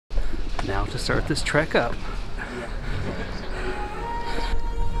Now to start this trek up.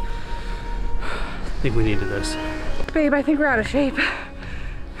 I think we needed this. Babe, I think we're out of shape.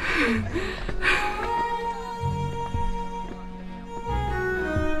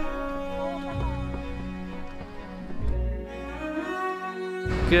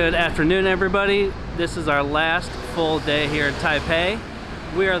 Good afternoon, everybody. This is our last full day here in Taipei.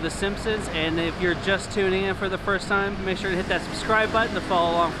 We are the Simpsons, and if you're just tuning in for the first time, make sure to hit that subscribe button to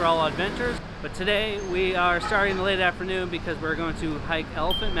follow along for all adventures. But today we are starting the late afternoon because we're going to hike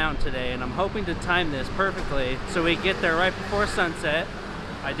Elephant Mountain today, and I'm hoping to time this perfectly so we get there right before sunset.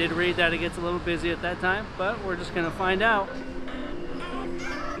 I did read that it gets a little busy at that time, but we're just gonna find out.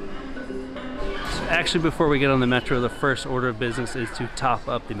 Actually, before we get on the metro, the first order of business is to top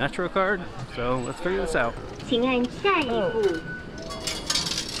up the metro card. So let's figure this out.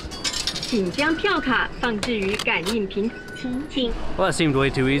 Well, that seemed way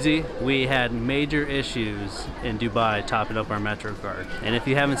too easy. We had major issues in Dubai topping up our metro card. And if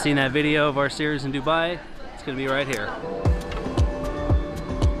you haven't seen that video of our series in Dubai, it's gonna be right here.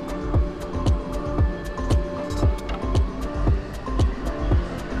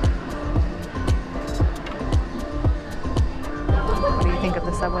 Think of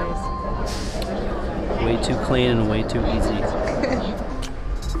the subways. Way too clean and way too easy.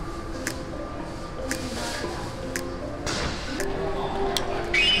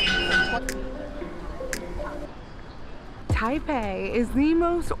 Taipei is the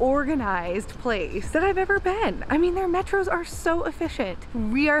most organized place that I've ever been. I mean, their metros are so efficient.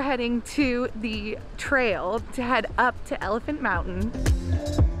 We are heading to the trail to head up to Elephant Mountain.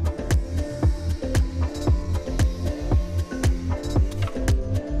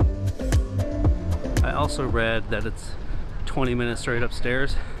 I also read that it's 20 minutes straight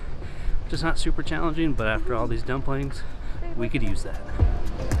upstairs, which is not super challenging, but after all these dumplings, we could use that.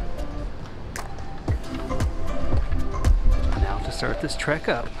 Now to start this trek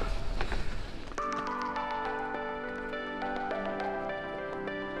up.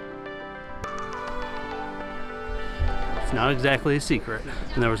 It's not exactly a secret.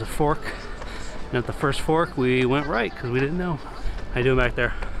 And there was a fork, and at the first fork we went right because we didn't know. How you doing back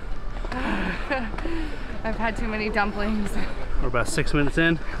there? I've had too many dumplings. We're about 6 minutes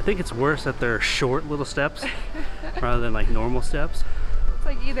in. I think it's worse that they're short little steps rather than like normal steps. It's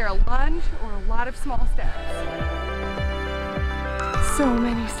like either a lunge or a lot of small steps. So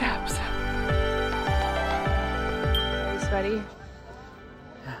many steps. Are you sweaty?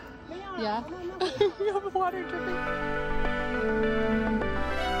 Yeah? You have water dripping.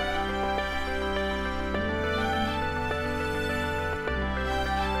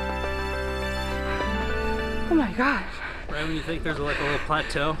 Oh my gosh. Right when you think there's like a little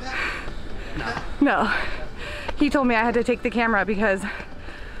plateau? No. No. He told me I had to take the camera because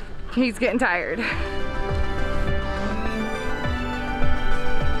he's getting tired.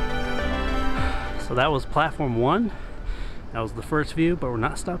 So that was platform 1. That was the first view, but we're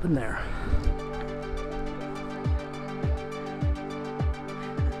not stopping there.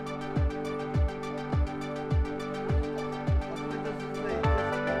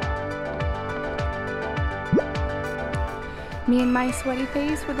 Me and my sweaty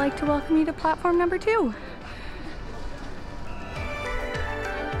face would like to welcome you to platform number 2.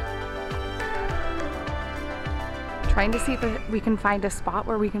 Trying to see if we can find a spot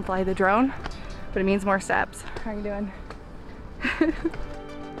where we can fly the drone, but it means more steps. How are you doing?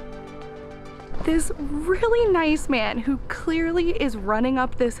 This really nice man who clearly is running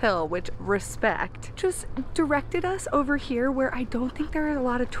up this hill, which respect, just directed us over here where I don't think there are a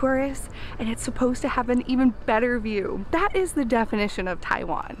lot of tourists and it's supposed to have an even better view. That is the definition of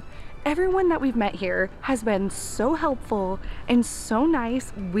Taiwan. Everyone that we've met here has been so helpful and so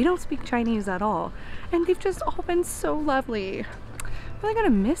nice. We don't speak Chinese at all, and they've just all been so lovely. I'm really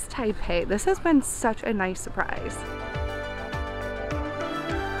gonna miss Taipei. This has been such a nice surprise.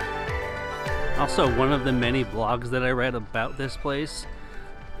 Also, one of the many blogs that I read about this place,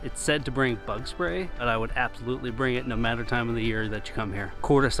 it said to bring bug spray, and I would absolutely bring it no matter time of the year that you come here.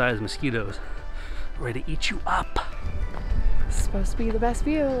 Quarter-sized mosquitoes ready to eat you up. It's supposed to be the best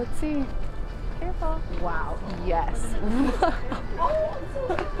view. Let's see. Careful. Wow. Yes.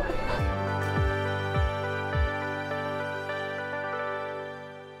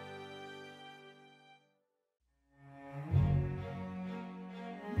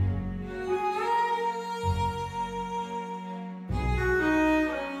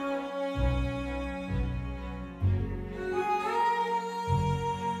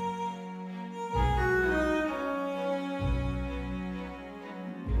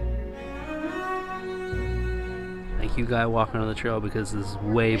 Thank you guy walking on the trail because this is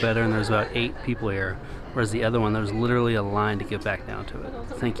way better and there's about 8 people here. Whereas the other one, there's literally a line to get back down to it.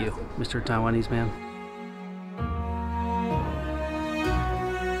 Thank you, Mr. Taiwanese man.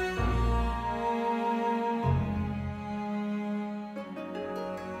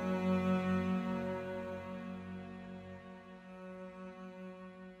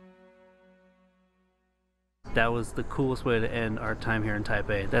 That was the coolest way to end our time here in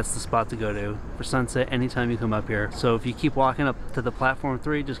Taipei. That's the spot to go to for sunset anytime you come up here. So if you keep walking up to the platform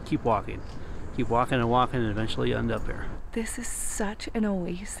 3, just keep walking. Keep walking and walking and eventually you end up here. This is such an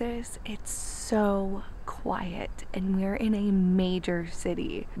oasis. It's so quiet and we're in a major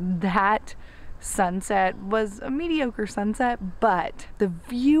city. That sunset was a mediocre sunset, but the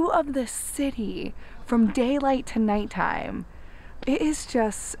view of the city from daylight to nighttime, it is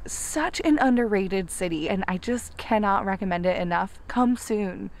just such an underrated city and I just cannot recommend it enough. Come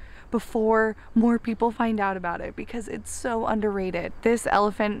soon before more people find out about it because it's so underrated. This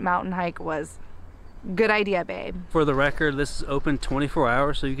elephant mountain hike was good idea, babe. For the record, this is open 24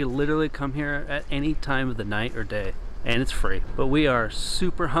 hours, so you can literally come here at any time of the night or day. And it's free. But we are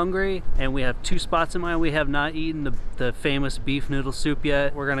super hungry and we have 2 spots in mind. We have not eaten the famous beef noodle soup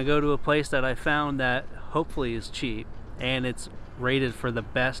yet. We're gonna go to a place that I found that hopefully is cheap and it's rated for the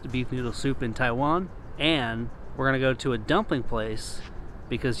best beef noodle soup in Taiwan. And we're gonna go to a dumpling place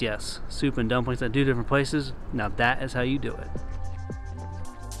because yes, soup and dumplings at 2 different places. Now that is how you do it.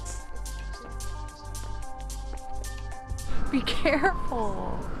 Be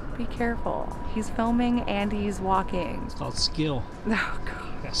careful. Be careful. He's filming and he's walking. It's called skill. Oh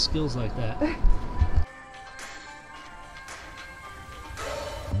God. Got skills like that.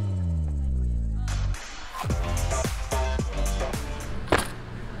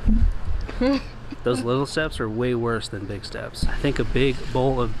 Those little steps are way worse than big steps. I think a big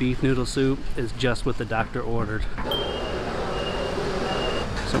bowl of beef noodle soup is just what the doctor ordered.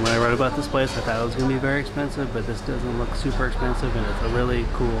 So when I read about this place, I thought it was going to be very expensive, but this doesn't look super expensive and it's a really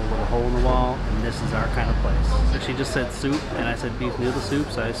cool little hole in the wall and this is our kind of place. So she just said soup and I said beef noodle soup,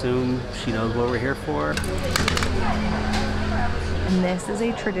 so I assume she knows what we're here for. And this is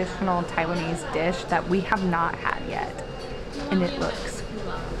a traditional Taiwanese dish that we have not had yet. And it looks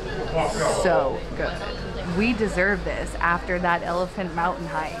so good. We deserve this after that elephant mountain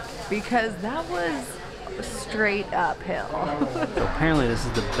hike because that was straight uphill. So apparently this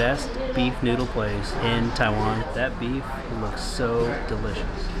is the best beef noodle place in Taiwan. That beef looks so delicious.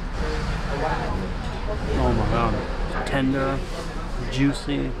 Oh my God. Tender,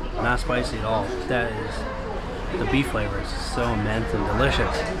 juicy, not spicy at all. That is, the beef flavor is so immense and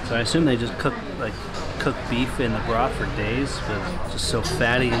delicious. So I assume they just cook beef in the broth for days, but it's just so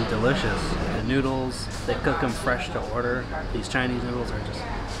fatty and delicious. The noodles, they cook them fresh to order. These Chinese noodles are just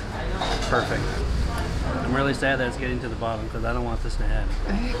perfect. I'm really sad that it's getting to the bottom because I don't want this to end.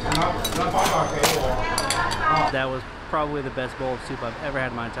 That was probably the best bowl of soup I've ever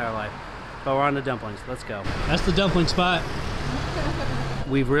had in my entire life. But we're on to dumplings. Let's go. That's the dumpling spot.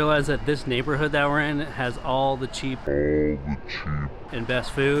 We've realized that this neighborhood that we're in has all the cheap and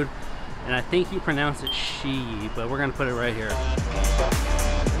best food. And I think you pronounce it Xinyi, but we're gonna put it right here.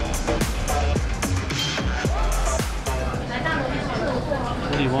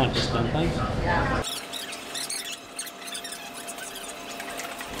 What do you want, just dumplings?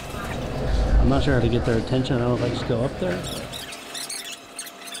 I'm not sure how to get their attention. I don't know if I just go up there.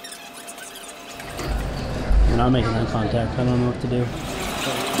 We're not making eye contact. I don't know what to do.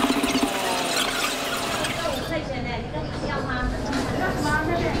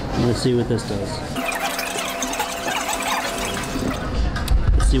 Let's see what this does.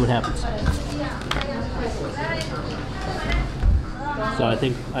 Let's see what happens. So I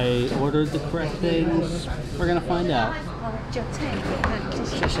think I ordered the correct things. We're gonna find out.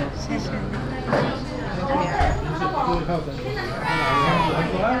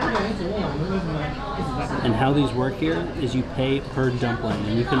 And how these work here is you pay per dumpling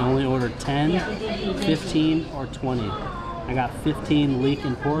and you can only order 10, 15, or 20. I got 15 leek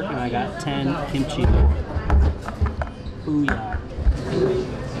and pork and I got 10 kimchi pork. Booyah.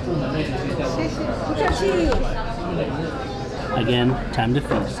 Again, time to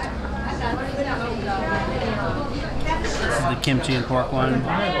feast. This is the kimchi and pork one,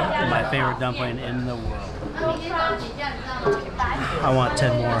 my favorite dumpling in the world. I want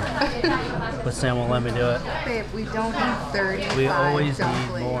 10 more, but Sam won't let me do it. Babe, we don't need 35 We always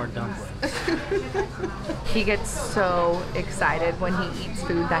dumplings. need more dumplings. He gets so excited when he eats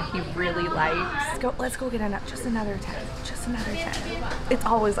food that he really likes. Let's go get just another 10. Just another 10. It's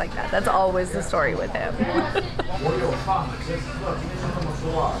always like that. That's always the story with him.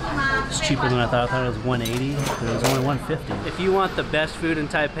 It's cheaper than I thought. I thought it was 180, but it was only 150. If you want the best food in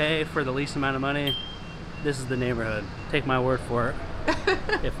Taipei for the least amount of money, this is the neighborhood. Take my word for it.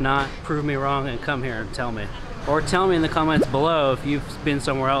 If not, prove me wrong and come here and tell me. Or tell me in the comments below if you've been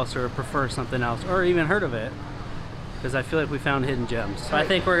somewhere else or prefer something else or even heard of it. Because I feel like we found hidden gems. So I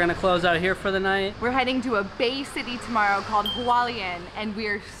think we're gonna close out here for the night. We're heading to a bay city tomorrow called Hualien, and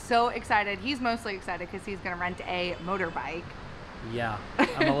we're so excited. He's mostly excited because he's gonna rent a motorbike. Yeah,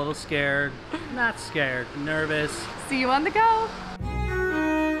 I'm a little scared. Not scared, nervous. See you on the go.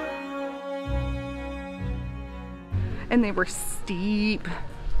 And they were steep.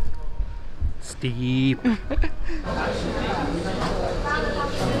 Steep. I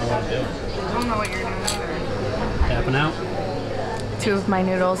don't know what you're doing either. Tapping out. 2 of my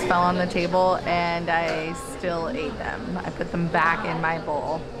noodles fell on the table and I still ate them. I put them back in my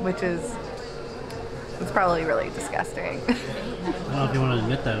bowl, which is, it's probably really disgusting. I don't know if you want to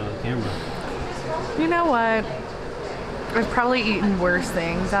admit that on camera. You know what? I've probably eaten worse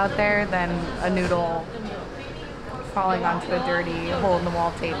things out there than a noodle falling onto a dirty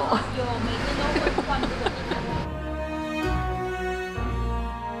hole-in-the-wall table.